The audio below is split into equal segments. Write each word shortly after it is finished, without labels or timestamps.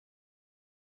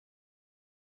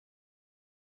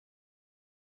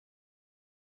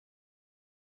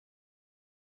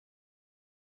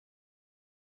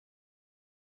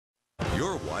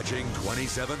You're watching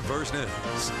 27 First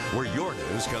News, where your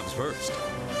news comes first.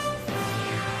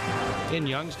 In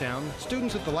Youngstown,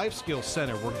 students at the Life Skills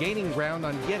Center were gaining ground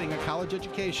on getting a college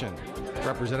education.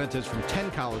 Representatives from 10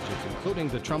 colleges, including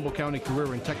the Trumbull County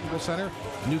Career and Technical Center,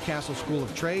 Newcastle School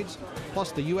of Trades,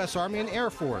 plus the U.S. Army and Air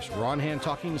Force, were on hand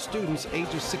talking to students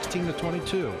ages 16 to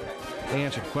 22. They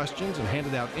answered questions and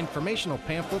handed out informational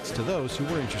pamphlets to those who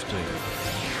were interested.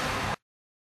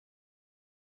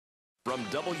 From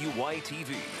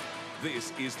WYTV,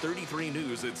 this is 33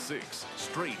 News at 6,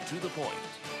 straight to the point.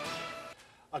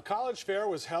 A college fair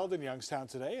was held in Youngstown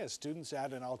today as students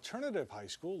at an alternative high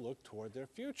school look toward their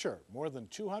future. More than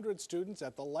 200 students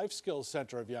at the Life Skills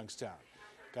Center of Youngstown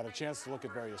got a chance to look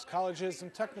at various colleges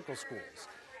and technical schools.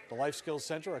 The Life Skills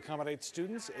Center accommodates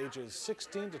students ages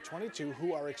 16 to 22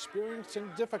 who are experiencing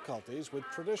difficulties with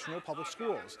traditional public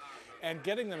schools. And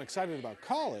getting them excited about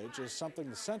college is something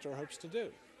the center hopes to do.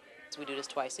 We do this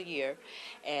twice a year,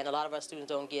 and a lot of our students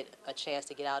don't get a chance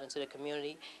to get out into the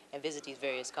community and visit these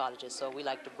various colleges, so we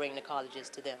like to bring the colleges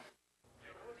to them.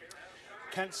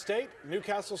 Kent State,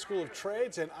 Newcastle School of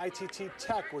Trades, and ITT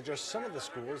Tech were just some of the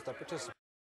schools that participated.